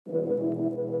I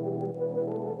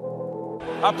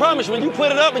promise you, when you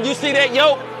put it up and you see that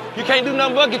yoke, you can't do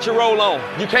nothing but get your roll on.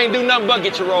 You can't do nothing but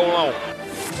get your roll on.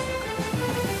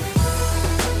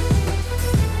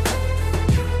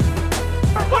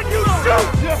 When you shoot,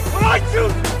 when I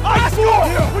shoot, I score.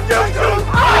 When you shoot,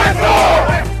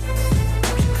 I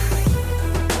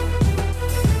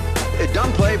score. A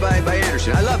dumb play by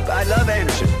Anderson. I love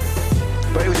Anderson,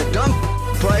 but it was a dumb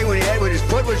play when his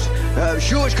foot was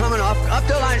shoe was coming off up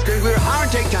the line screen. We were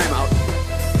hard to take timeout.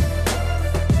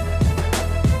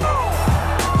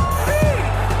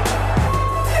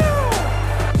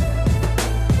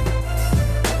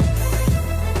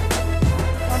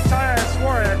 I'm sorry, I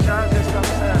swore at you. I was just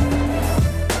upset.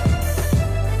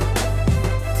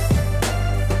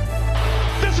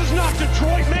 This is not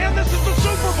Detroit, man. This is the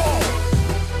Super Bowl.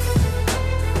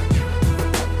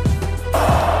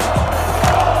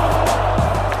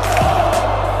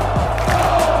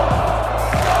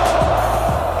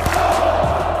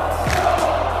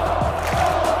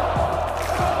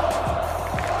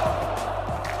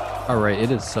 All right,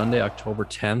 it is Sunday, October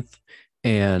 10th,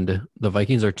 and the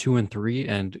Vikings are 2-3,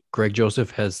 and Greg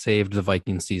Joseph has saved the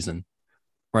Viking season.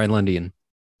 Ryan Lundeen,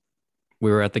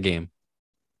 we were at the game.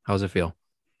 How's it feel?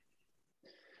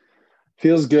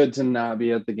 Feels good to not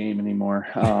be at the game anymore.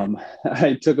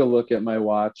 I took a look at my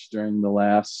watch during the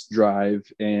last drive,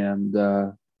 and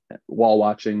while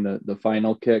watching the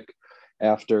final kick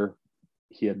after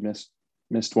he had missed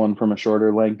one from a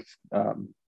shorter length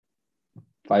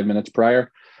 5 minutes prior.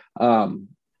 I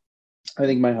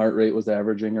think my heart rate was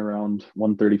averaging around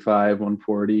 135,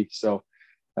 140. So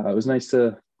it was nice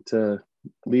to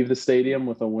leave the stadium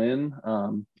with a win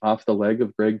off the leg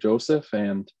of Greg Joseph.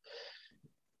 And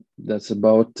that's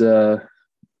about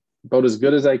as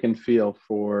good as I can feel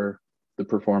for the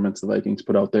performance the Vikings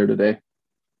put out there today.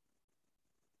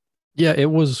 Yeah,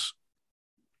 it would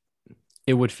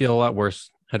feel a lot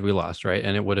worse had we lost, right?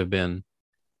 And it would have been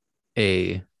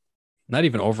not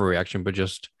even overreaction, but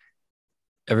just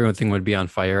everything would be on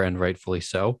fire, and rightfully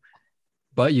so.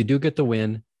 But you do get the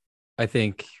win. I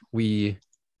think I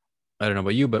don't know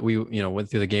about you, but we, went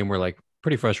through the game. We're like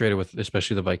pretty frustrated with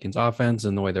especially the Vikings offense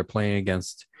and the way they're playing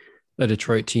against a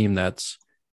Detroit team that's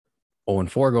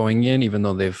 0-4 going in, even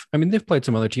though they've played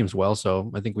some other teams well.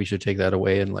 So I think we should take that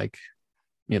away and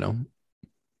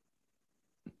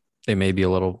they may be a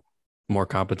little more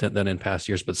competent than in past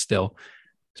years, but still,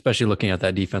 especially looking at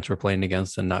that defense we're playing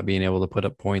against and not being able to put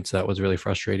up points, that was really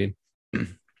frustrating.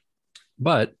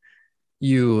 But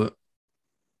you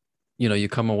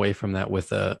come away from that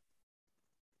with a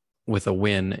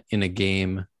win in a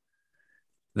game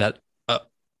that,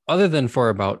 other than for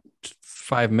about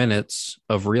 5 minutes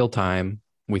of real time,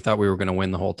 we thought we were going to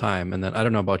win the whole time. And then I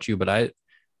don't know about you, but I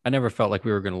never felt like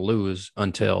we were going to lose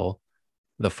until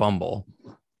the fumble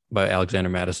by Alexander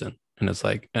Mattison. And it's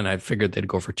like, and I figured they'd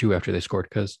go for 2 after they scored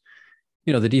because,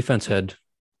 the defense had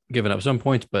given up some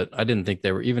points, but I didn't think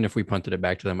they were, even if we punted it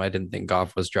back to them, I didn't think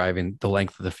Goff was driving the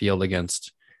length of the field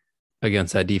against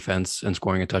that defense and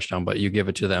scoring a touchdown. But you give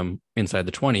it to them inside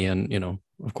the 20 and,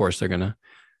 of course they're going to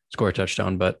score a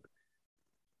touchdown, but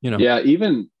Yeah,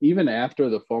 even after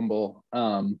the fumble,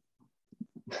 the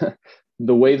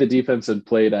way the defense had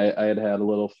played, I had a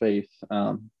little faith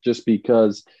just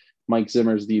because Mike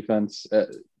Zimmer's defense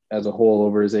as a whole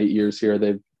over his 8 years here,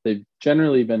 they've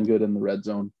generally been good in the red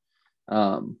zone.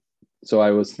 So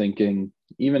I was thinking,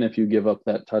 even if you give up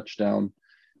that touchdown,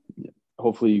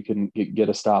 hopefully you can get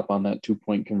a stop on that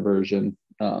 2-point conversion.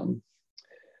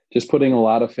 Just putting a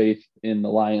lot of faith in the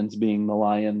Lions being the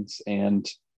Lions, and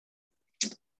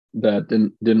that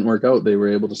didn't work out. They were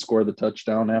able to score the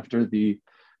touchdown after the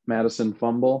Madison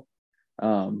fumble,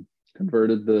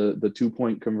 converted the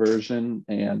 2-point conversion,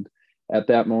 and at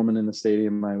that moment in the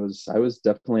stadium, I was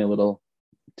definitely a little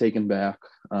taken back.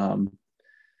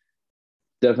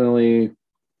 Definitely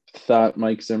thought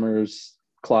Mike Zimmer's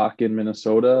clock in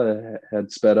Minnesota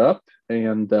had sped up,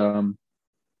 and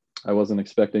I wasn't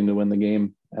expecting to win the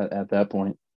game at that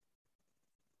point.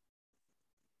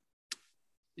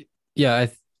 Yeah,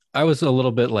 I was a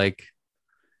little bit like,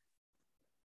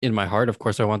 in my heart, of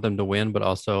course, I want them to win, but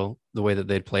also the way that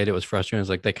they'd played, it was frustrating. It's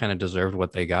like they kind of deserved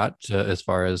what they got as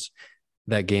far as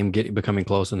that game becoming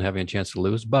close and having a chance to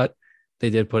lose. But they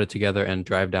did put it together and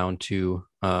drive down to,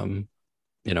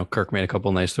 Kirk made a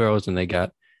couple nice throws and they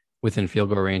got within field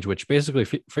goal range, which basically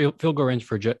field goal range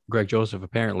for Greg Joseph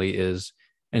apparently is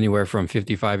anywhere from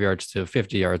 55 yards to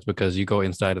 50 yards, because you go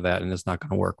inside of that and it's not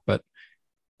going to work. But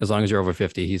as long as you're over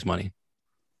 50, he's money.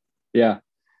 Yeah.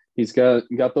 He's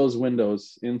got those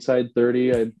windows inside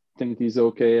 30. I think he's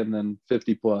okay. And then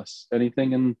 50 plus,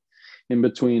 anything in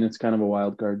between, it's kind of a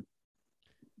wild card.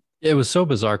 It was so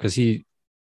bizarre because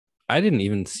I didn't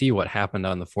even see what happened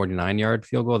on the 49-yard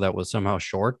field goal that was somehow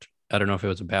short. I don't know if it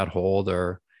was a bad hold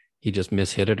or he just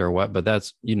mishit it or what,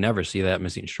 but you never see that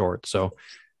missing short. So,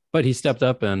 but he stepped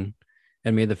up and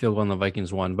made the field goal and the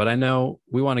Vikings won. But I know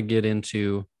we want to get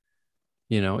into,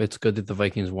 it's good that the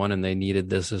Vikings won and they needed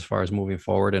this as far as moving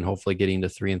forward and hopefully getting to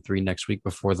 3-3 next week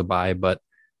before the bye. But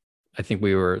I think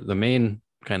the main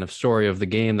kind of story of the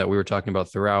game that we were talking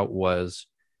about throughout was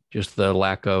just the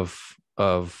lack of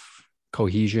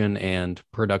cohesion and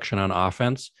production on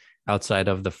offense outside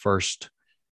of the first.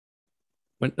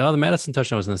 The Madison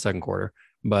touchdown was in the second quarter,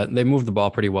 but they moved the ball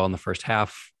pretty well in the first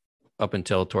half up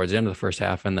until towards the end of the first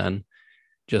half. And then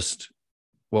just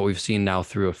what we've seen now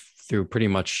through pretty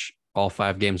much all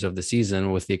 5 games of the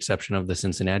season, with the exception of the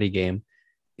Cincinnati game,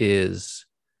 is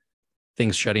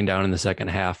things shutting down in the second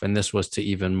half. And this was to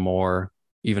even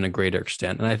a greater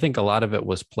extent. And I think a lot of it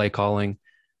was play calling,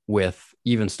 with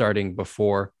even starting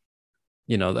before,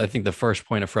 I think the first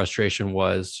point of frustration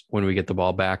was when we get the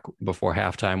ball back before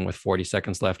halftime with 40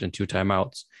 seconds left and 2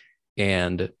 timeouts,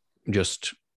 and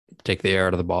just take the air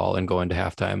out of the ball and go into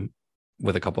halftime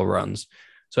with a couple of runs.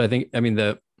 So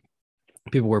the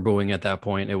people were booing at that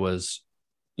point. It was,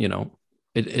 it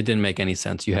didn't make any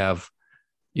sense. You have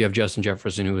Justin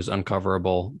Jefferson, who is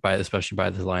uncoverable especially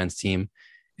by the Lions team.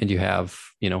 And you have,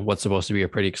 what's supposed to be a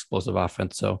pretty explosive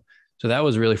offense. So that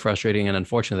was really frustrating. And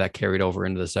unfortunately that carried over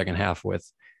into the second half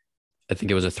with, I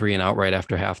think it was a 3-and-out right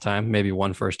after halftime, maybe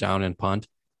 1 first down and punt.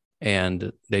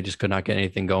 And they just could not get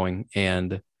anything going.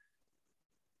 And,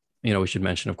 we should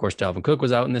mention, of course, Dalvin Cook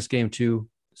was out in this game too.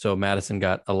 So Madison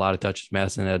got a lot of touches.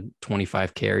 Madison had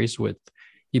 25 carries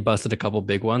he busted a couple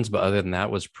big ones, but other than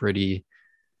that was the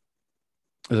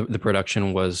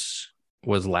production was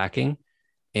lacking.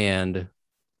 And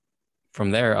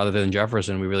from there, other than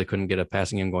Jefferson, we really couldn't get a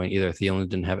passing game going either. Thielen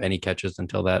didn't have any catches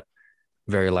until that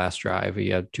very last drive. He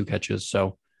had 2 catches.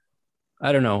 So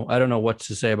I don't know. I don't know what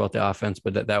to say about the offense,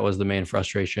 but that was the main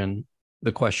frustration.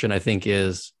 The question, I think,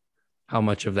 is how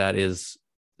much of that is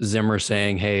Zimmer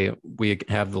saying, hey, we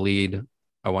have the lead.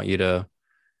 I want you to,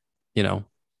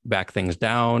 back things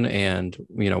down. And,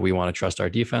 we want to trust our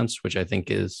defense, which I think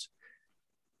is,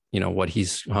 what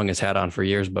he's hung his hat on for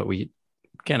years, but we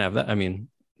can't have that. I mean,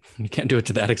 you can't do it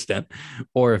to that extent.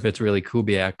 Or if it's really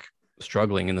Kubiak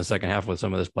struggling in the second half with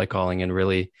some of this play calling and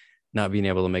really not being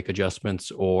able to make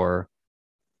adjustments or,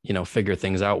 figure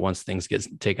things out once things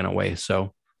get taken away.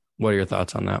 So what are your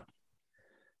thoughts on that?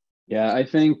 Yeah, I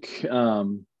think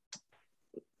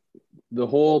the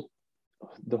whole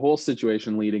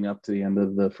situation leading up to the end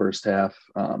of the first half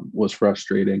was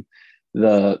frustrating.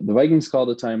 The Vikings called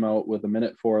a timeout with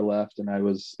 1:04 left, and I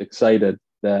was excited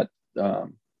that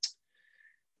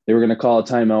they were going to call a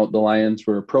timeout. The Lions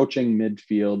were approaching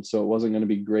midfield, so it wasn't going to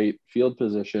be great field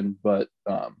position, but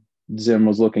Zim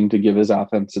was looking to give his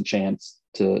offense a chance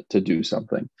to do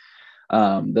something.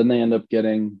 Then they end up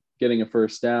getting a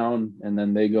first down, and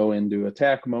then they go into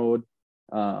attack mode,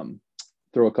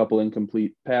 throw a couple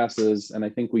incomplete passes, and I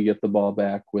think we get the ball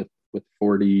back with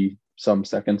 40 some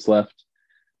seconds left.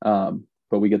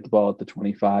 But we get the ball at the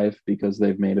 25 because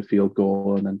they've made a field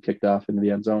goal and then kicked off into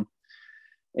the end zone.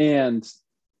 And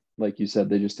like you said,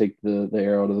 they just take the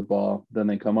air out of the ball. Then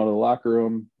they come out of the locker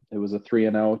room. It was a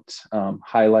 3-and-out,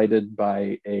 highlighted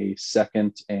by a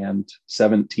 2nd and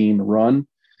 17 run.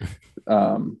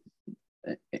 That's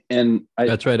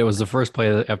right. It was the first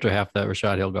play after half that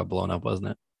Rashad Hill got blown up, wasn't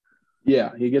it?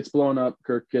 Yeah, he gets blown up.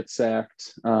 Kirk gets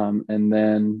sacked. And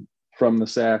then from the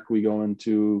sack, we go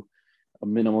into a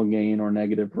minimal gain or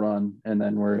negative run. And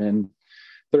then we're in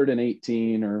 3rd and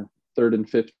 18 or 3rd and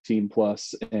 15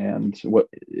 plus. And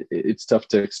it's tough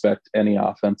to expect any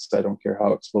offense, I don't care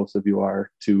how explosive you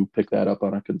are, to pick that up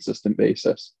on a consistent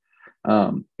basis.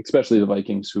 Especially the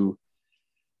Vikings, who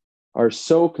are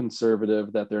so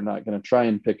conservative that they're not going to try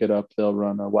and pick it up. They'll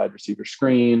run a wide receiver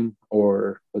screen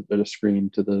or a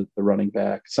screen to the running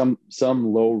back, some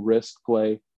low risk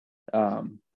play.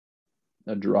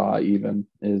 A draw even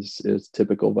is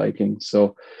typical Vikings.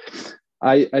 So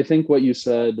I think what you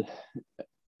said,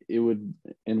 it would,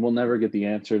 and we'll never get the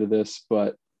answer to this,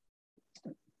 but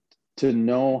to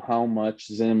know how much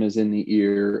Zim is in the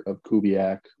ear of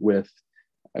Kubiak with,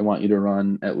 I want you to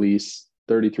run at least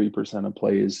 33% of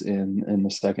plays in the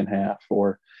second half,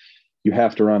 or you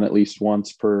have to run at least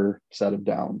once per set of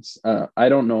downs. I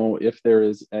don't know if there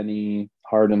is any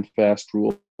hard and fast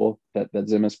rule that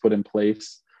Zim has put in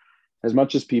place. As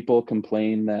much as people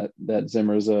complain that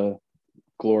Zimmer's a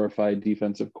glorified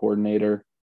defensive coordinator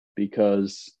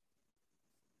because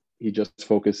he just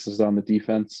focuses on the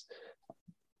defense,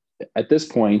 at this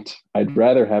point, I'd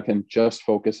rather have him just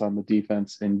focus on the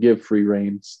defense and give free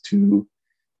reins to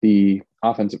the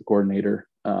offensive coordinator,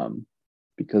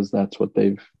 because that's what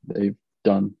they've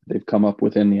done. They've come up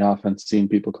within the offense, seeing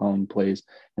people calling plays,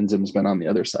 and Zim's been on the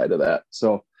other side of that.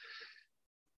 So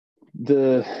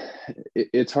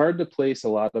it's hard to place a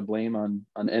lot of blame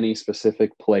on any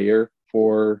specific player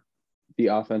for the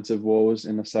offensive woes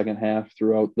in the second half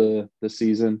throughout the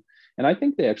season. And I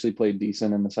think they actually played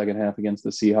decent in the second half against the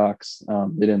Seahawks.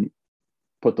 They didn't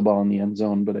put the ball in the end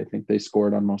zone, but I think they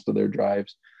scored on most of their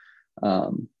drives.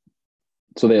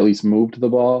 So they at least moved the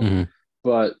ball. Mm-hmm.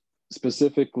 But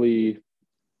specifically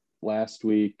last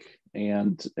week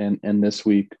and this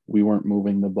week, we weren't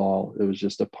moving the ball. It was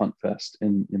just a punt fest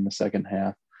in the second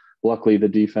half. Luckily, the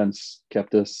defense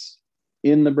kept us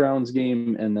in the Browns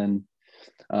game and then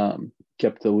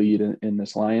kept the lead in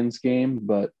this Lions game.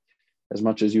 But as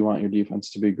much as you want your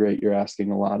defense to be great, you're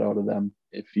asking a lot out of them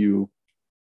if you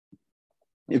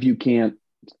can't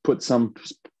put some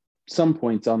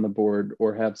points on the board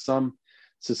or have some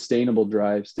sustainable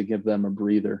drives to give them a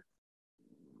breather.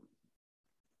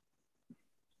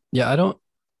 Yeah,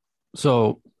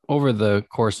 so over the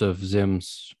course of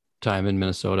Zim's time in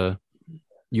Minnesota,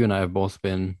 you and I have both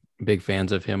been big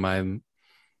fans of him.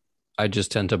 I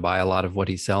just tend to buy a lot of what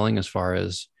he's selling as far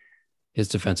as his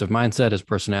defensive mindset, his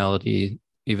personality,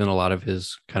 even a lot of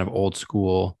his kind of old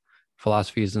school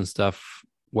philosophies and stuff.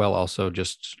 Well, also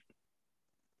just,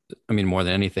 I mean, more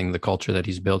than anything, the culture that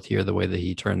he's built here, the way that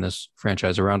he turned this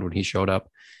franchise around when he showed up.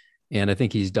 And I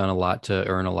think he's done a lot to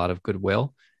earn a lot of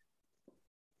goodwill.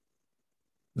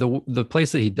 The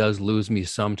place that he does lose me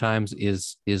sometimes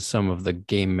is some of the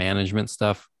game management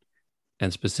stuff.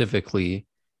 And specifically,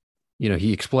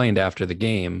 he explained after the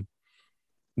game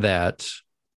that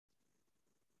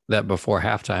before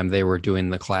halftime, they were doing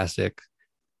the classic,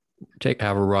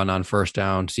 have a run on first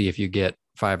down, see if you get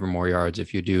 5 or more yards.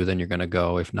 If you do, then you're going to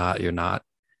go. If not, you're not,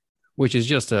 which is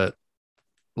just a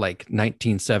like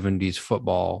 1970s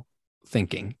football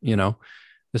thinking,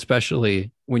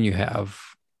 especially when you have,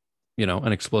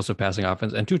 an explosive passing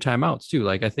offense and 2 timeouts too.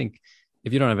 Like, I think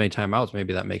if you don't have any timeouts,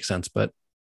 maybe that makes sense, but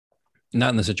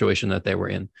not in the situation that they were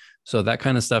in. So that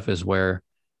kind of stuff is where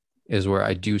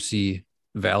I do see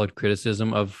valid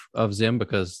criticism of Zim,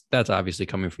 because that's obviously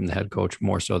coming from the head coach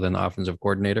more so than the offensive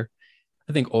coordinator.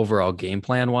 I think overall game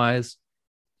plan wise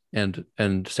and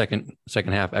second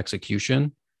half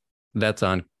execution, that's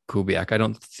on Kubiak.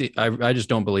 I just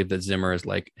don't believe that Zimmer is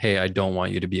like, hey, I don't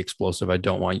want you to be explosive. I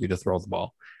don't want you to throw the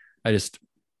ball. I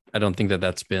don't think that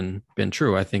that's been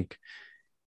true. I think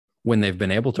when they've been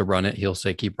able to run it, he'll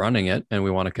say, keep running it. And we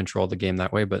want to control the game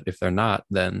that way. But if they're not,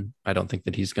 then I don't think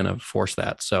that he's going to force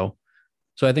that. So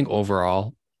I think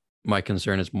overall, my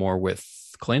concern is more with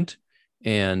Clint,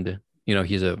 and,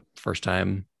 he's a first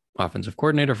time offensive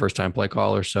coordinator, first time play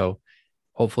caller. So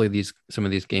hopefully some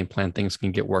of these game plan things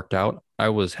can get worked out. I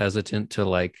was hesitant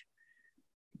to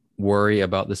worry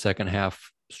about the second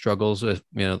half struggles with,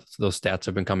 those stats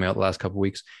have been coming out the last couple of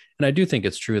weeks. And I do think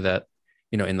it's true that,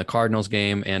 in the Cardinals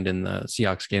game and in the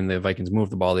Seahawks game, the Vikings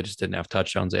moved the ball. They just didn't have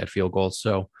touchdowns. They had field goals.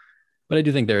 So, but I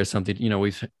do think there is something,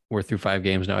 we're through 5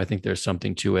 games now. I think there's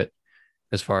something to it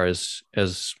as far as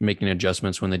making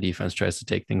adjustments when the defense tries to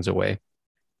take things away,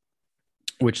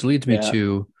 which leads me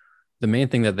to the main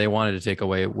thing that they wanted to take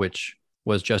away, which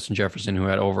was Justin Jefferson, who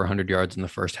had over 100 yards in the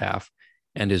first half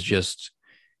and is just,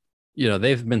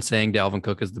 they've been saying Dalvin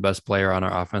Cook is the best player on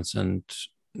our offense. And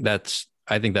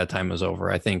I think that time is over.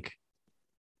 I think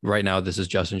right now this is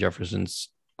Justin Jefferson's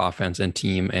offense and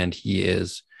team, and he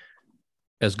is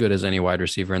as good as any wide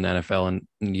receiver in the NFL and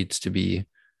needs to be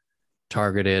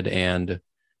targeted and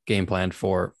game planned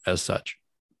for as such.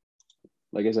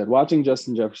 Like I said, watching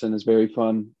Justin Jefferson is very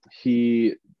fun.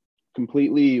 He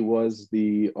completely was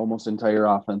the almost entire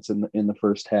offense in the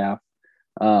first half.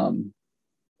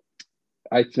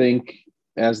 I think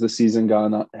as the season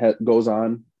goes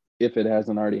on, if it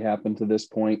hasn't already happened to this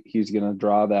point, he's going to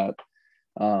draw that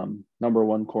number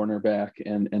 1 cornerback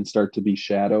and start to be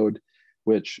shadowed,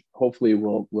 which hopefully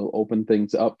will open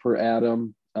things up for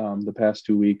Adam. The past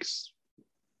 2 weeks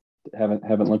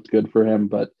haven't looked good for him,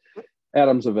 but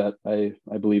Adam's a vet. I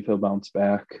believe he'll bounce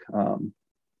back.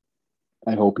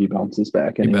 I hope he bounces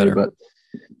back anyway. But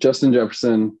Justin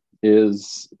Jefferson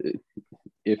is,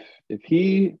 if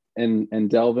he and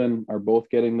Delvin are both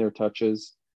getting their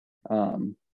touches,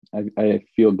 I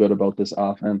feel good about this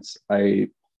offense. I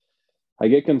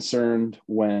get concerned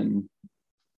when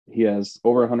he has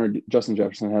over 100. Justin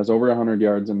Jefferson has over 100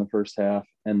 yards in the first half,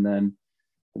 and then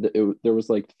there was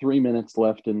 3 minutes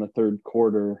left in the third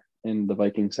quarter, and the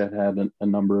Vikings had a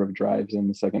number of drives in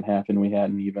the second half, and we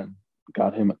hadn't even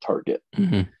got him a target.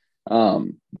 Mm-hmm.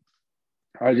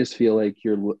 I just feel like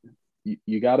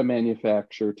you got to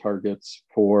manufacture targets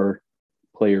for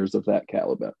players of that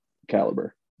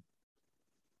caliber.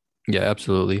 Yeah,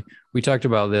 absolutely. We talked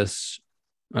about this.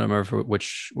 I don't remember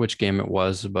which game it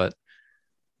was, but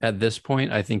at this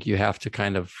point, I think you have to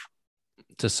kind of,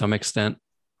 to some extent,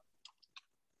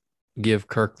 give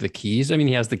Kirk the keys. I mean,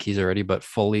 he has the keys already, but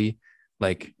fully,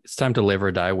 like, it's time to live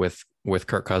or die with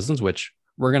Kirk Cousins, which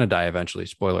we're going to die eventually.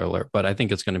 Spoiler alert. But I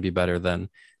think it's going to be better than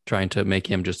trying to make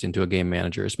him just into a game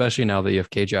manager, especially now that you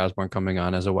have KJ Osborne coming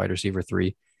on as a wide receiver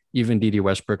 3, even Dede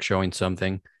Westbrook showing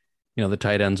something. You know, the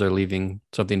tight ends are leaving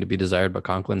something to be desired, but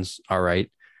Conklin's all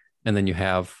right. And then you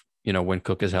have, you know, when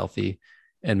Cook is healthy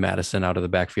and Madison out of the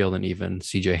backfield and even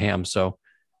CJ Ham. So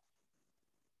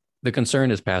the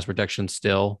concern is pass protection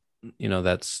still. You know,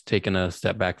 that's taken a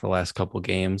step back the last couple of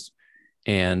games.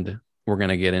 And we're going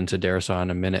to get into Darrisaw in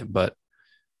a minute, but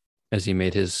as he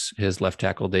made his left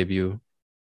tackle debut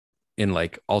in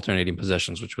like alternating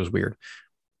possessions, which was weird.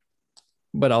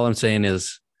 But all I'm saying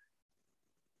is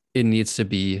it needs to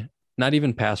be not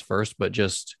even pass first, but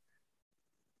just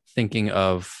thinking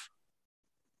of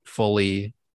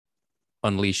fully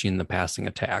unleashing the passing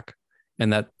attack.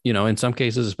 And that, you know, in some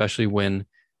cases, especially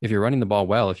if you're running the ball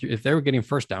well, if they were getting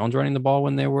first downs running the ball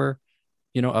when they were,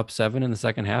 you know, up 7 in the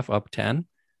second half, up 10,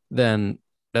 then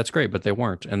that's great, but they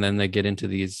weren't. And then they get into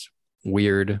these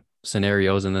weird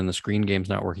scenarios, and then the screen game's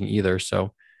not working either.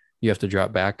 So you have to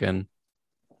drop back. And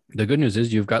the good news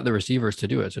is you've got the receivers to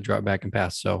do it, to drop back and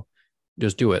pass. So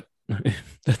just do it.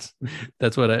 that's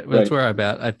where I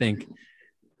bet. I think,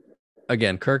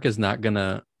 again, Kirk is not going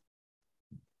to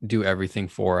do everything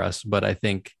for us, but I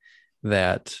think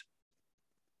that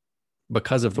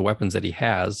because of the weapons that he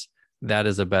has, that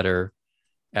is a better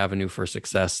avenue for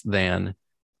success than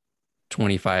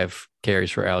 25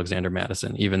 carries for Alexander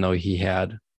Madison, even though he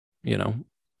had, you know,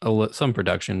 some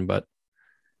production, but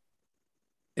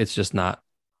it's just not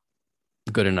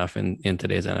good enough in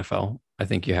today's NFL. I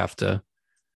think you have to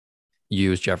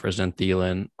use Jefferson,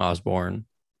 Thielen, Osborne,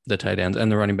 the tight ends,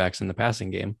 and the running backs in the passing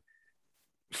game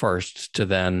first, to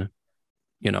then,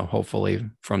 you know, hopefully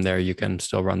from there you can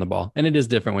still run the ball. And it is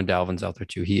different when Dalvin's out there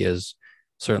too. He is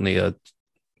certainly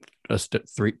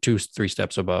three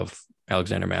steps above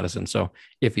Alexander Madison. So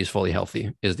if he's fully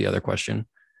healthy is the other question.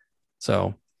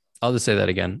 So I'll just say that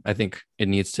again. I think it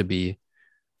needs to be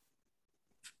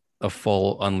a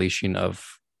full unleashing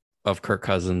of Kirk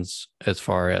Cousins as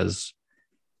far as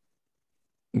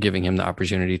giving him the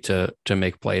opportunity to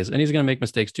make plays. And he's going to make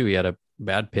mistakes too. He had a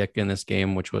bad pick in this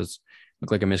game, which looked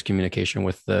like a miscommunication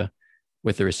with the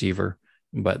receiver.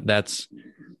 But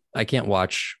I can't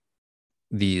watch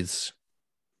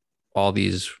all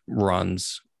these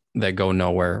runs that go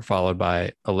nowhere followed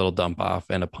by a little dump off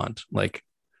and a punt. Like,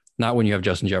 not when you have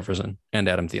Justin Jefferson and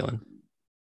Adam Thielen.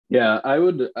 Yeah, I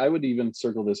would even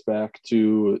circle this back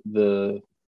to the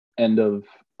end of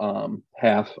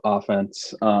half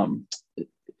offense.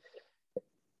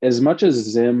 As much as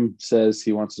Zim says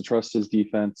he wants to trust his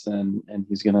defense and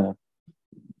he's going to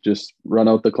just run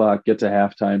out the clock, get to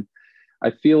halftime,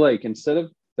 I feel like instead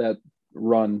of that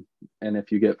run, and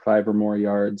if you get 5 or more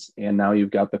yards and now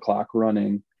you've got the clock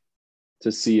running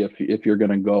to see if you're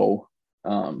going to go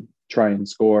try and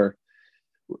score,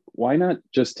 why not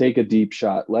just take a deep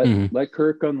shot? Let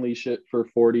Kirk unleash it for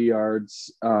 40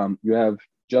 yards. You have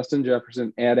Justin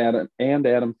Jefferson and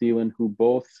Adam Thielen, who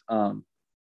both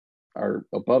are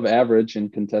above average in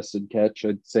contested catch.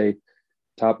 I'd say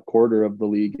top quarter of the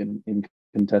league in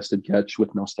contested catch,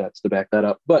 with no stats to back that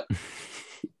up. But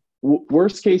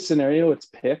worst case scenario, it's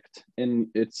picked and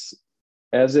it's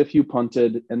as if you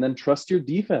punted, and then trust your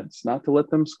defense not to let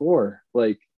them score.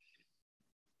 Like,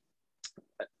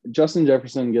 Justin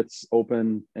Jefferson gets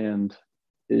open and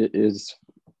is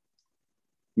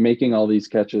making all these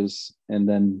catches, and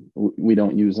then we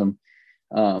don't use them.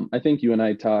 I think you and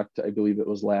I talked, I believe it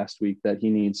was last week, that he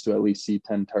needs to at least see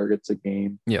 10 targets a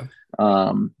game. Yeah.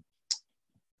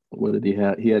 What did he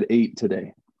have? He had 8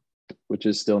 today, which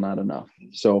is still not enough.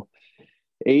 So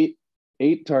 8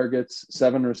 targets,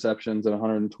 7 receptions, and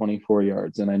 124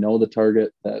 yards. And I know the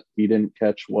target that he didn't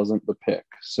catch wasn't the pick.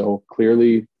 So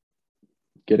clearly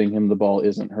getting him the ball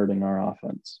isn't hurting our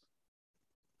offense.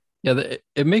 Yeah,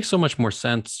 it makes so much more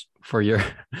sense for your,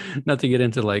 not to get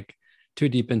into like too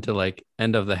deep into like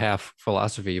end of the half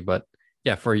philosophy, but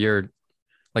yeah, for your,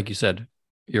 like you said,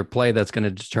 your play that's going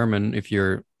to determine if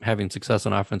you're having success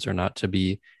on offense or not, to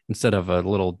be, instead of a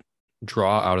little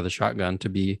draw out of the shotgun, to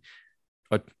be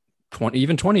a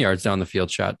 20 yards down the field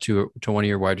shot to one of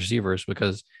your wide receivers,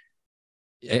 because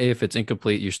if it's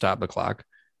incomplete, you stop the clock.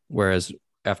 Whereas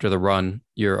after the run,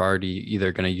 you're already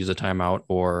either going to use a timeout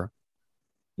or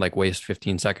like waste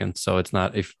 15 seconds. So it's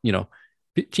not, if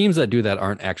teams that do that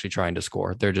aren't actually trying to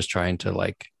score. They're just trying to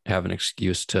like have an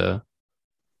excuse to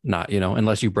not,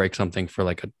 unless you break something for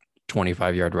like a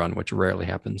 25-yard run, which rarely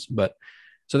happens. But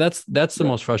so that's the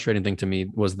most frustrating thing to me,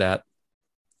 was that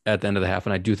at the end of the half.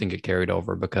 And I do think it carried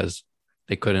over because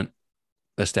they couldn't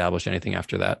establish anything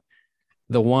after that.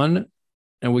 The one,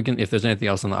 and we can, if there's anything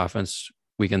else on the offense,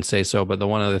 we can say so. But the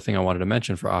one other thing I wanted to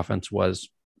mention for offense was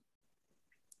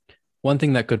one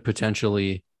thing that could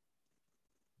potentially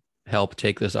help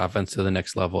take this offense to the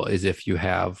next level is if you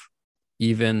have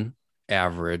even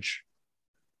average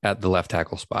at the left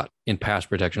tackle spot in pass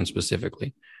protection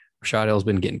specifically. Rashad Hill's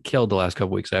been getting killed the last couple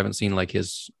of weeks. I haven't seen like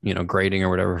his, grading or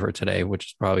whatever for today, which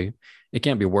is probably, it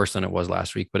can't be worse than it was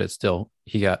last week, but it's still,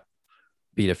 he got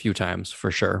beat a few times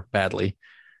for sure, badly.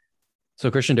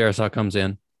 So Christian Darrisaw comes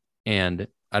in, and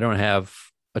I don't have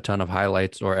a ton of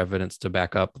highlights or evidence to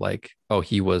back up like, oh,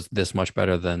 he was this much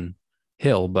better than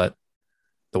Hill, but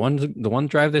the one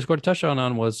drive they scored a touchdown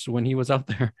on was when he was out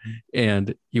there,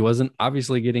 and he wasn't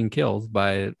obviously getting killed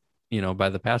by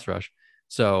the pass rush.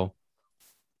 So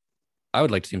I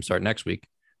would like to see him start next week.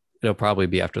 It'll probably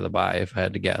be after the bye if I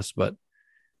had to guess, but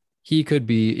he could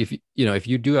be, if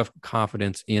you do have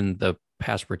confidence in the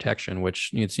pass protection,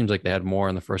 which it seems like they had more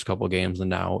in the first couple of games, and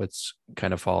now it's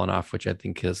kind of fallen off, which I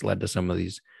think has led to some of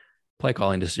these play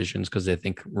calling decisions because they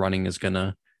think running is going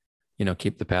to,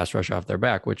 keep the pass rush off their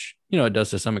back, which, it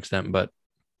does to some extent, but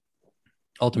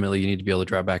ultimately you need to be able to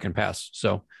drop back and pass.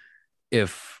 So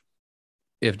if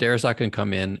Darrisaw can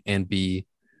come in and be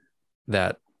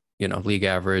that, league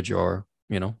average, or,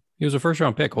 he was a first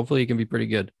round pick, hopefully he can be pretty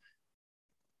good,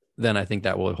 then I think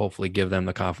that will hopefully give them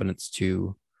the confidence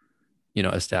to,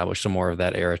 establish some more of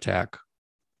that air attack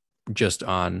just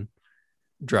on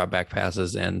drop back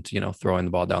passes and, throwing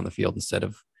the ball down the field instead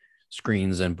of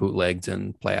screens and bootlegs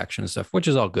and play action and stuff, which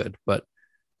is all good. But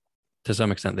to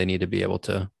some extent, they need to be able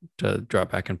to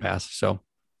drop back and pass. So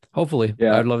hopefully,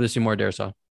 I'd love to see more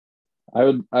Darrisaw.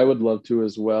 I would love to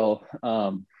as well.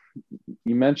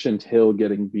 You mentioned Hill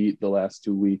getting beat the last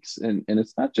 2 weeks, and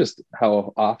it's not just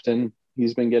how often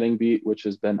he's been getting beat, which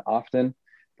has been often,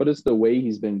 but it's the way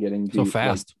he's been getting beat so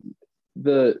fast.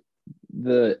 Like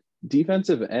the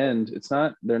defensive end,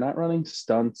 they're not running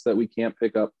stunts that we can't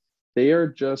pick up. They are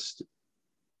just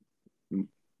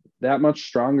that much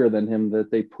stronger than him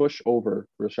that they push over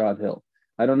Rashad Hill.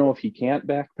 I don't know if he can't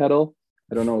backpedal.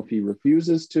 I don't know if he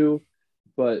refuses to,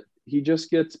 but he just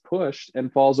gets pushed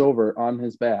and falls over on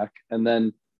his back. And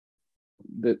then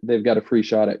they've got a free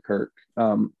shot at Kirk.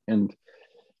 And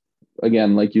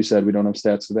again, like you said, we don't have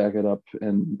stats to back it up,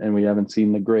 and we haven't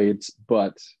seen the grades,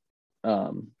 but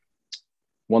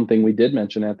one thing we did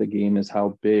mention at the game is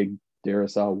how big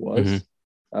Darrisaw was,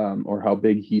 or how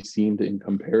big he seemed in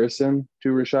comparison to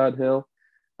Rashad Hill,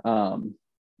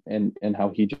 and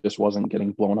how he just wasn't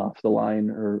getting blown off the line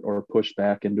or pushed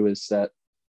back into his set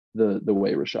the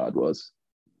way Rashad was.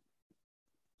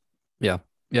 Yeah,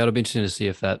 it'll be interesting to see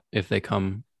if they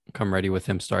come ready with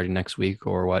him starting next week,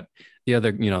 or what. The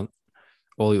other,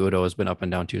 Oli Udoh has been up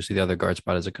and down too, so the other guard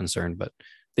spot is a concern, but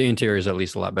the interior is at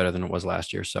least a lot better than it was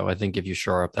last year. So I think if you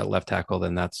shore up that left tackle,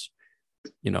 then that's,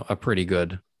 a pretty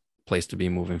good place to be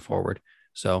moving forward.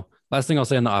 So last thing I'll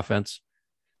say on the offense,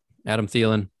 Adam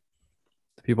Thielen,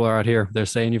 the people are out here, they're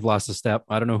saying you've lost a step.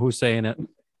 I don't know who's saying it.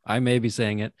 I may be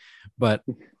saying it, but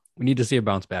we need to see a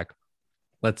bounce back.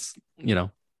 Let's, and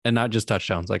not just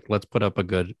touchdowns. Like, let's put up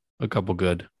a couple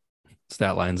good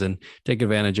stat lines and take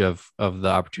advantage of the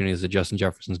opportunities that Justin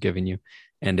Jefferson's giving you.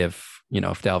 And if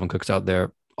Dalvin Cook's out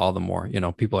there, all the more,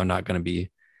 people are not going to be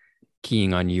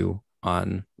keying on you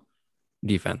on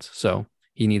defense. So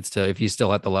he needs to, if he's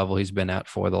still at the level he's been at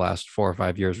for the last 4 or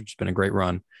 5 years, which has been a great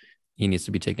run, he needs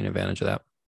to be taking advantage of that.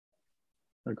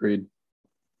 Agreed.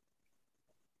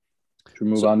 Should we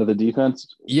move on to the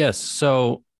defense? Yes.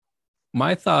 So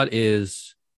my thought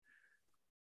is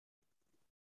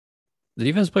the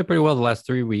defense played pretty well the last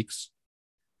 3 weeks.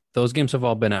 Those games have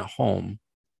all been at home.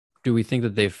 Do we think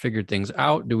that they've figured things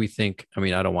out? Do we think, I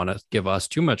don't want to give us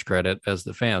too much credit as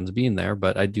the fans being there,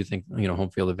 but I do think, home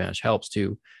field advantage helps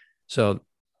too. So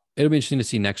it'll be interesting to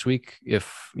see next week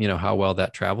if, how well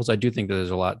that travels. I do think that there's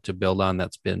a lot to build on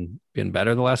that's been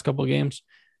better the last couple of games,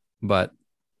 but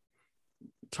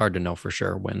it's hard to know for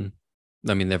sure when,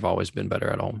 they've always been better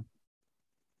at home.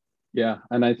 Yeah.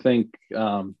 And I think,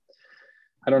 I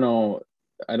don't know,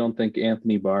 I don't think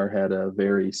Anthony Barr had a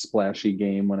very splashy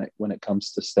game when it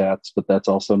comes to stats, but that's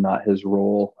also not his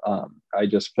role. I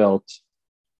just felt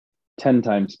 10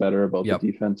 times better about the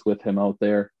defense with him out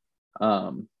there.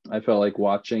 I felt like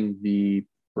watching the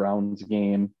Browns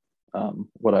game,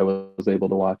 what I was able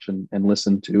to watch and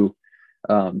listen to,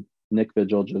 Nick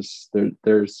Vigil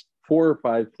there's 4 or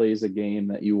 5 plays a game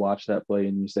that you watch that play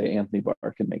and you say Anthony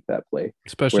Barr can make that play,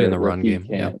 especially in the run game.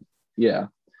 Yeah.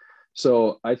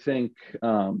 So I think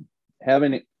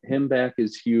having him back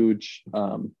is huge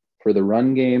for the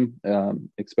run game,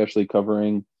 especially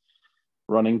covering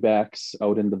running backs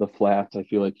out into the flat. I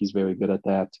feel like he's very good at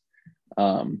that.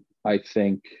 I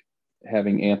think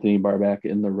having Anthony Barr back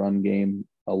in the run game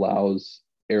allows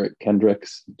Eric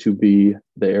Kendricks to be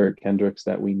the Eric Kendricks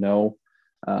that we know.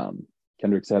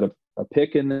 Kendricks had a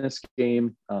pick in this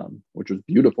game, which was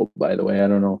beautiful, by the way. I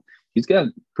don't know. He's got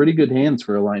pretty good hands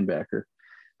for a linebacker.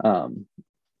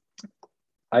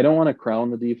 I don't want to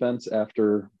crown the defense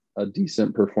after a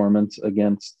decent performance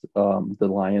against the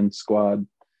Lions squad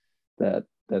that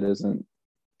isn't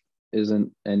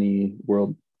any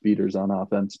world beaters on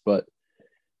offense, but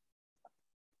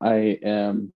I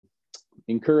am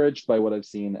encouraged by what I've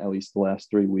seen at least the last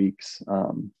 3 weeks,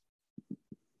 to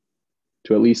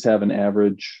at least have an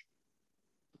average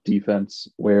defense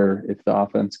where if the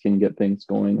offense can get things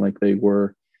going like they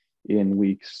were in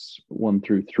weeks 1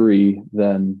 through 3,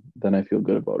 then I feel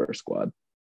good about our squad.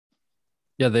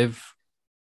 Yeah, they've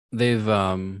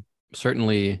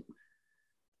certainly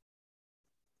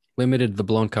limited the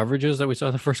blown coverages that we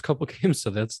saw the first couple games, so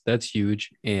that's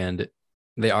huge. And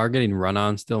they are getting run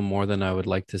on still more than I would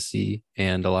like to see,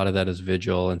 and a lot of that is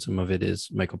Vigil, and some of it is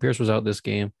Michael Pierce was out this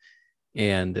game,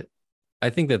 and I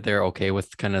think that they're okay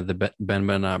with kind of the bend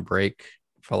but not break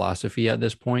philosophy at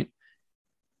this point.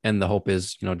 And the hope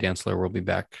is, Dantzler will be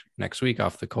back next week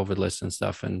off the COVID list and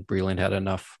stuff. And Breland had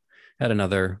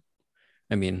another,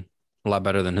 a lot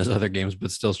better than his other games, but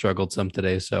still struggled some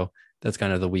today. So that's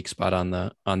kind of the weak spot on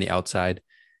the outside.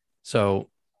 So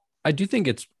I do think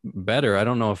it's better. I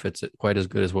don't know if it's quite as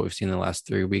good as what we've seen in the last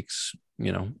 3 weeks,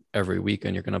 every week,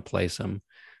 and you're going to play some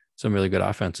really good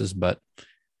offenses, but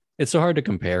it's so hard to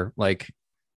compare. Like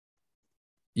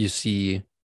you see,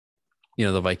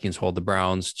 the Vikings hold the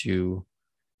Browns to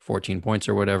 14 points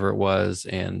or whatever it was.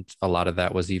 And a lot of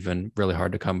that was even really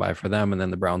hard to come by for them. And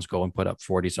then the Browns go and put up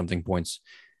 40 something points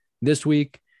this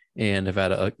week and have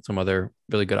had some other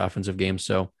really good offensive games.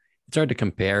 So it's hard to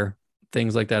compare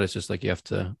things like that. It's just like you have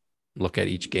to look at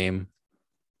each game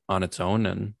on its own.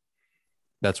 And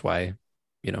that's why,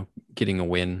 getting a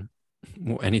win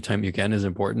anytime you can is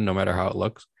important, no matter how it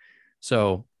looks.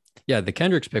 So yeah, the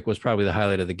Kendricks pick was probably the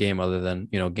highlight of the game other than,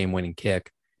 game winning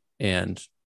kick, and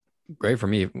great for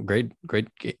me. Great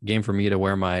game for me to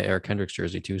wear my Eric Kendricks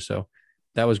jersey too. So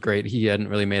that was great. He hadn't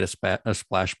really made a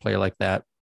splash play like that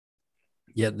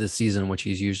yet this season, which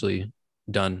he's usually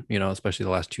done, especially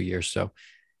the last 2 years. So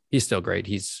he's still great.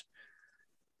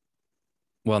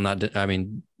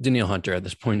 Danielle Hunter at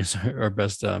this point is our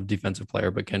best defensive player,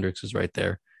 but Kendricks is right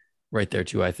there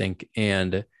too, I think.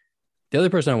 And the other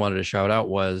person I wanted to shout out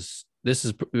this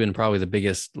has been probably the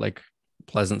biggest,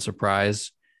 pleasant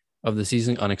surprise of the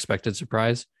season, unexpected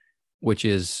surprise, which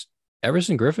is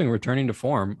Everson Griffen returning to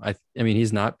form. I mean,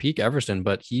 he's not peak Everson,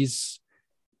 but he's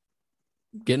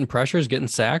getting pressures, getting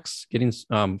sacks, getting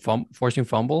forcing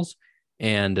fumbles,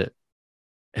 and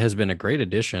has been a great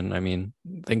addition. I mean,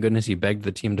 thank goodness he begged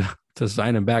the team to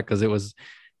sign him back because it was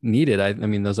needed. I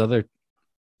mean, those other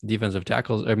defensive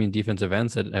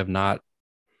ends that have not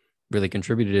really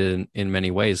contributed in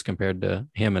many ways compared to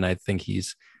him. And I think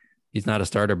he's not a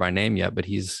starter by name yet, but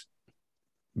he's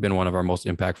been one of our most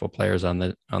impactful players on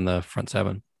the front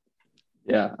seven.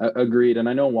 Yeah, agreed. And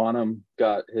I know Wanham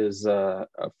got his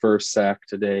first sack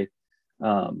today,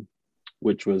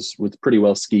 which was pretty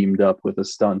well schemed up with a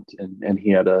stunt, and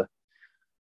he had a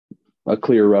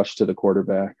clear rush to the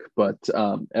quarterback. But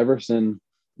Everson,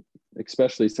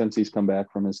 especially since he's come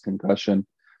back from his concussion,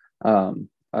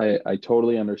 I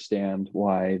totally understand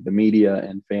why the media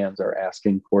and fans are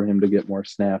asking for him to get more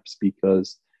snaps,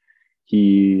 because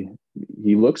he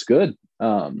looks good.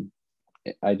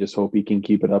 I just hope he can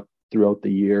keep it up throughout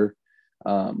the year.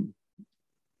 I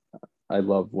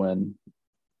love when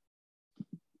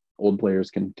old players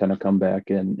can kind of come back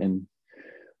and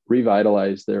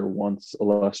revitalize their once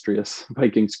illustrious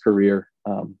Vikings career.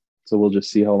 So we'll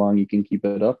just see how long he can keep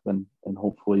it up, and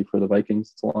hopefully for the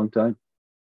Vikings, it's a long time.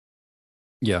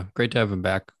 Yeah, great to have him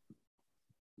back.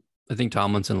 I think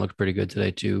Tomlinson looked pretty good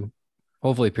today too.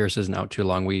 Hopefully Pierce isn't out too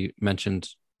long. We mentioned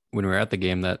when we were at the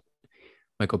game that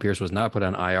Michael Pierce was not put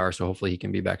on IR, so hopefully he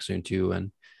can be back soon too.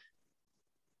 And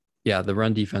yeah, the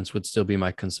run defense would still be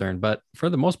my concern, but for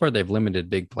the most part, they've limited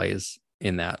big plays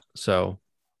in that. So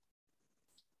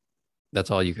that's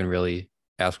all you can really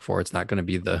ask for. It's not going to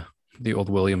be the old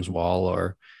Williams wall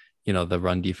or, the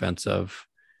run defense of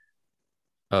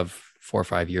of 4 or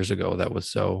 5 years ago that was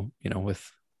so,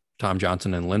 with Tom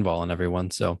Johnson and Linval and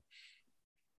everyone. So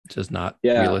it's just not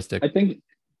realistic.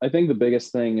 I think the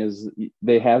biggest thing is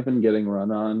they have been getting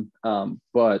run on,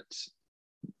 but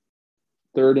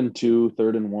 3rd and 2,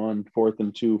 3rd and 1, 4th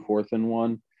and 2, 4th and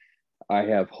 1. I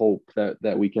have hope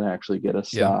that we can actually get a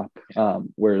stop.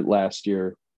 Where last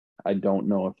year, I don't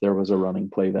know if there was a running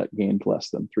play that gained less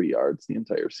than 3 yards the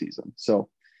entire season. So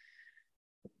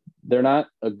they're not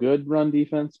a good run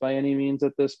defense by any means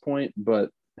at this point, but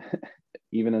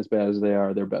even as bad as they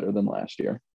are, they're better than last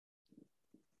year.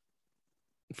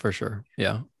 For sure.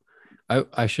 Yeah.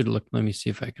 I should look. Let me see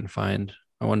if I can find.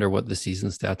 I wonder what the season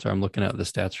stats are. I'm looking at the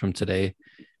stats from today.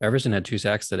 Everson had 2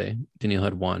 sacks today. Daniel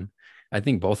had 1. I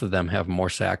think both of them have more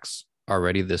sacks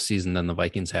already this season than the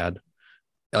Vikings had,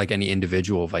 like any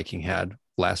individual Viking had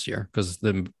last year, because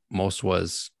the most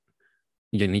was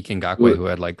Yannick Ngakoue, who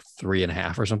had like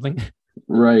 3.5 or something.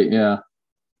 Right. Yeah.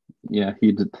 Yeah.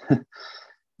 He did.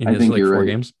 I think like 4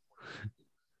 games.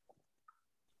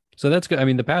 So that's good. I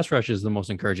mean, the pass rush is the most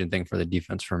encouraging thing for the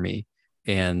defense for me.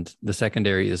 And the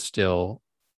secondary is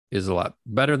a lot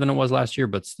better than it was last year,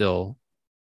 but still,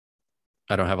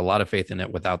 I don't have a lot of faith in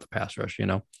it without the pass rush,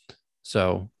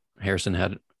 So Harrison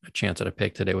had a chance at a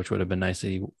pick today, which would have been nice that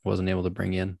he wasn't able to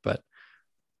bring in. But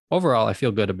overall, I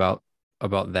feel good about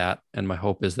that. And my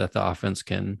hope is that the offense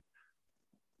can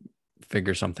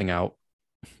figure something out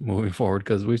moving forward,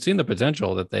 because we've seen the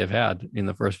potential that they've had in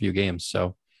the first few games.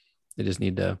 So they just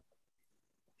need to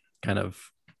kind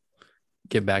of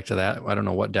get back to that. I don't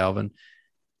know what Dalvin.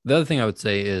 The other thing I would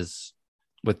say is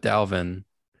with Dalvin,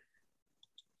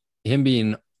 him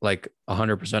being like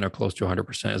 100% or close to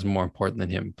 100% is more important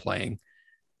than him playing.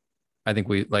 I think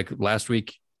we, like last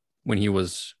week when he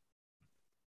was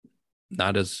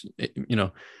not as,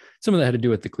 some of that had to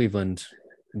do with the Cleveland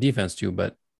defense too,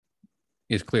 but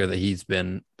it's clear that he's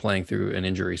been playing through an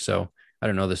injury. So I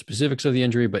don't know the specifics of the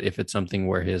injury, but if it's something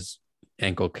where his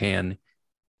ankle can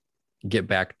get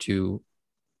back to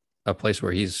a place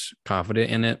where he's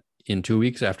confident in it in 2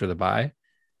 weeks after the bye,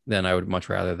 then I would much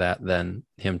rather that than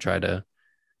him try to,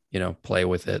 play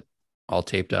with it all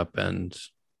taped up and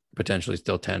potentially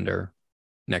still tender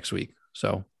next week.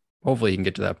 So hopefully he can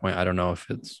get to that point. I don't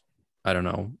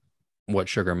know what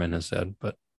Sugarman has said,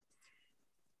 but.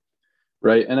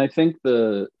 Right. And I think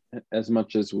as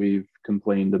much as we've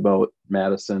complained about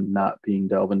Madison not being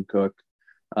Dalvin Cook,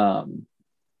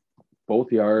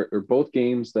 both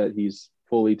games that he's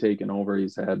fully taken over,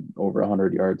 he's had over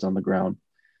 100 yards on the ground.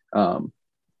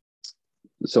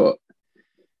 So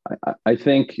I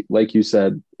think, like you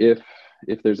said, if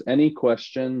there's any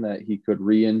question that he could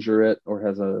re-injure it or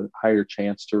has a higher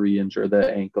chance to re-injure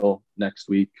the ankle next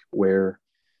week, where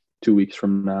 2 weeks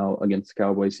from now against the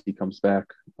Cowboys he comes back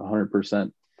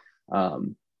 100%,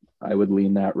 I would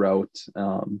lean that route.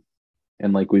 And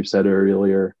like we've said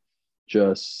earlier,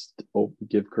 just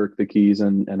give Kirk the keys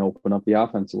and open up the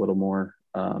offense a little more,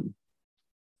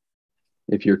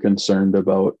 if you're concerned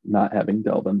about not having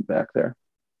Dalvin back there.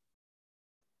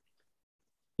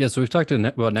 Yeah, so we've talked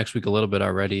about next week a little bit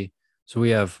already. So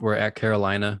we're at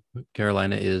Carolina.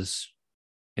 Carolina is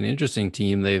an interesting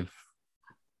team. They've,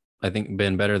 I think,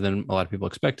 been better than a lot of people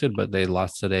expected, but they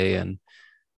lost today and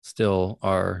still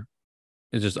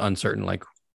it's just uncertain like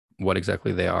what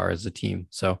exactly they are as a team.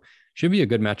 So should be a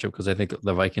good matchup, because I think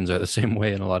the Vikings are the same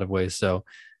way in a lot of ways. So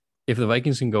if the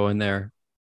Vikings can go in there,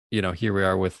 here we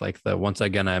are with like once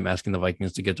again, I'm asking the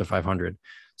Vikings to get to 500.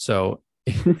 So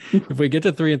if we get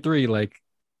to 3-3, like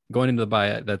going into the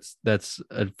bye, that's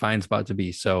a fine spot to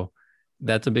be. So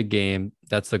that's a big game.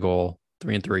 That's the goal.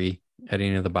 3-3 heading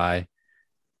into the bye,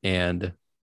 and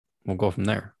we'll go from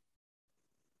there.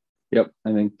 Yep.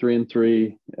 I think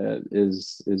 3-3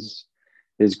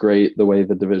 is great the way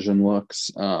the division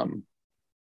looks.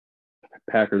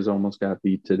 Packers almost got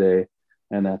beat today,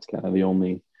 and that's kind of the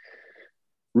only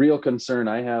real concern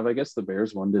I have. I guess the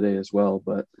Bears won today as well,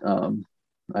 but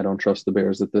I don't trust the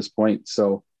Bears at this point.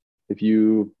 So if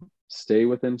you stay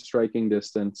within striking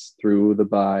distance through the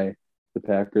bye, the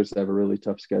Packers have a really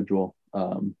tough schedule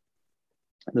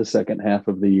the second half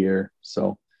of the year.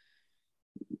 So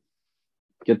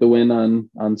get the win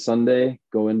on Sunday,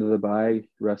 go into the bye,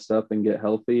 rest up and get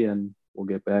healthy, and we'll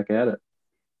get back at it.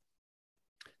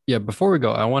 Yeah, before we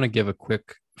go, I want to give a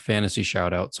quick fantasy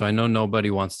shout out. So I know nobody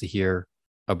wants to hear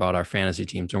about our fantasy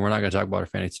teams, and we're not going to talk about our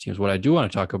fantasy teams. What I do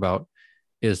want to talk about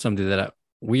is something that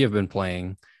we have been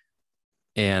playing,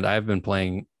 and I've been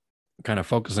playing, kind of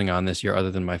focusing on this year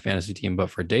other than my fantasy team, but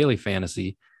for daily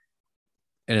fantasy,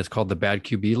 and it's called the Bad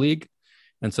QB League.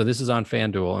 And so this is on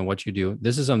FanDuel, and what you do,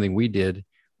 this is something we did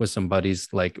with some buddies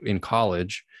like in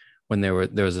college, when there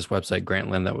was this website,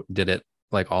 Grantland, that did it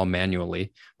like all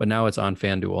manually, but now it's on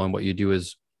FanDuel. And what you do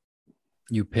is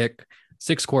you pick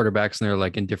 6 quarterbacks and they're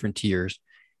like in different tiers,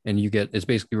 and it's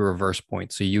basically reverse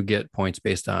points. So you get points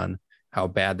based on how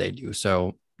bad they do.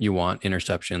 So you want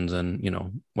interceptions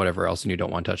and, whatever else, and you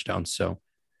don't want touchdowns. So,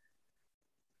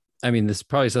 I mean, this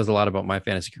probably says a lot about my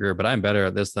fantasy career, but I'm better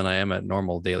at this than I am at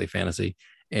normal daily fantasy.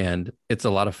 And it's a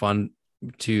lot of fun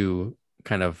to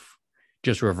kind of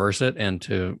just reverse it and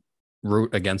to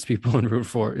root against people and root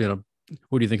for,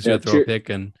 who do you think is going to throw a pick?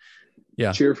 And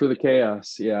cheer for the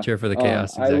chaos. Yeah. Cheer for the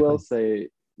chaos. Exactly. I will say,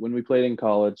 when we played in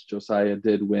college, Josiah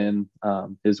did win.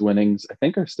 His winnings, I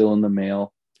think, are still in the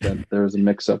mail. That there was a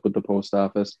mix up with the post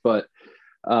office, but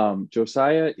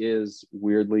Josiah is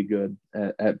weirdly good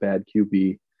at bad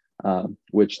QB,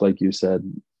 which, like you said,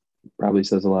 probably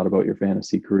says a lot about your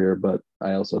fantasy career. But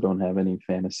I also don't have any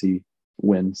fantasy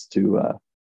wins to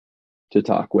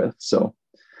talk with. So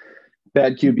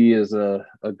bad QB is a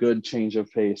good change of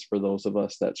pace for those of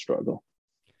us that struggle.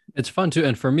 It's fun too.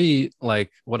 And for me,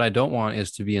 like, what I don't want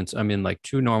is to be I'm in like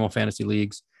 2 normal fantasy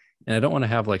leagues, and I don't want to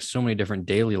have like so many different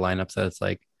daily lineups that it's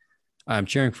like I'm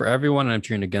cheering for everyone and I'm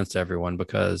cheering against everyone,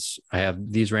 because I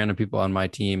have these random people on my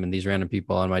team and these random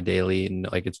people on my daily, and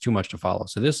like it's too much to follow.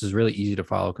 So this is really easy to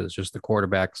follow because it's just the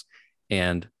quarterbacks,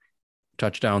 and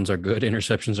touchdowns are good,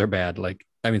 interceptions are bad.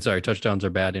 Touchdowns are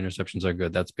bad, interceptions are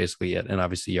good. That's basically it. And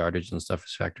obviously yardage and stuff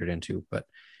is factored into, but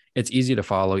it's easy to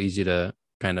follow, easy to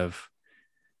kind of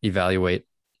evaluate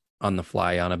on the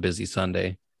fly on a busy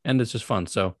Sunday, and it's just fun.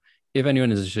 So if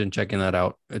anyone is interested in checking that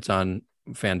out, it's on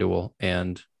FanDuel,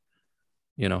 and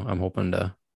I'm hoping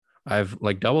I've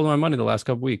like doubled my money the last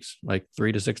couple weeks. Like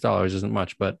 $3 to $6 isn't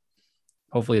much, but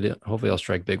hopefully I'll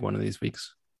strike big one of these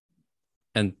weeks.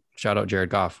 And shout out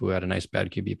Jared Goff, who had a nice bad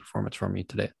QB performance for me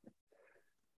today.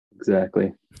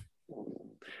 Exactly.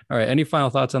 All right. Any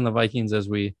final thoughts on the Vikings as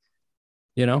we,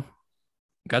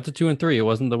 got to 2-3? It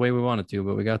wasn't the way we wanted to,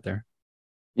 but we got there.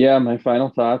 Yeah, my final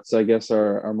thoughts, I guess,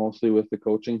 are mostly with the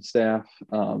coaching staff.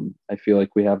 I feel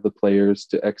like we have the players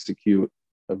to execute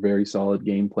a very solid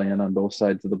game plan on both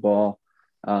sides of the ball.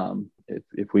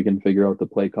 If we can figure out the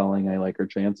play calling, I like our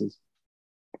chances.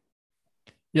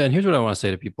 Yeah, and here's what I want to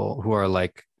say to people who are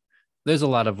like, there's a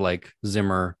lot of like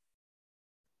Zimmer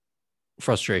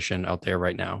frustration out there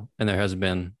right now, and there has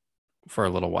been for a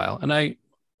little while. And I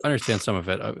understand some of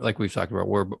it. Like we've talked about,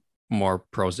 we're more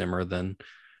pro Zimmer than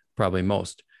probably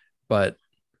most, but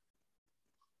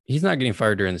he's not getting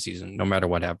fired during the season, no matter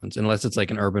what happens, unless it's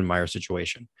like an Urban Meyer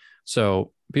situation.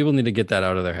 So people need to get that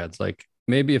out of their heads. Like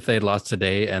maybe if they'd lost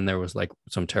today and there was like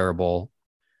some terrible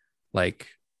like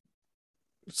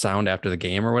sound after the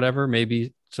game or whatever,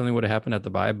 maybe something would have happened at the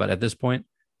bye. But at this point,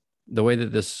 the way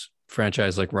that this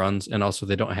franchise like runs, and also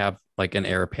they don't have like an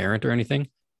heir apparent or anything,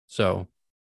 so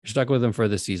you're stuck with them for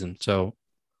this season. So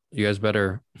you guys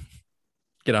better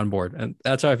get on board. And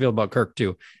that's how I feel about Kirk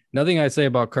too. Nothing I say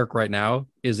about Kirk right now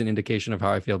is an indication of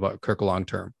how I feel about Kirk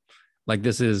long-term. Like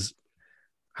this is,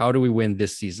 how do we win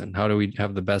this season? How do we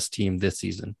have the best team this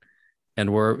season? And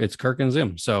it's Kirk and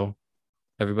Zim. So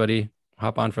everybody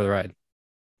hop on for the ride.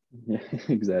 Yeah,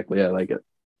 exactly. I like it.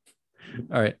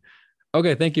 All right.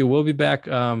 Okay. Thank you. We'll be back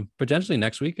potentially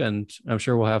next week, and I'm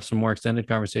sure we'll have some more extended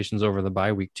conversations over the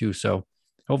bye week too. So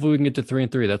hopefully we can get to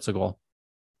 3-3. That's the goal.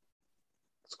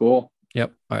 School.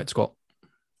 Yep. All right. School.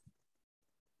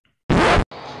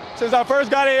 Since I first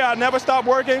got here, I never stopped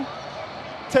working.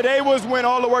 Today was when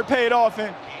all the work paid off,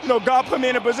 and God put me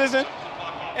in a position,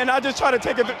 and I just try to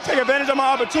take advantage of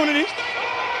my opportunity.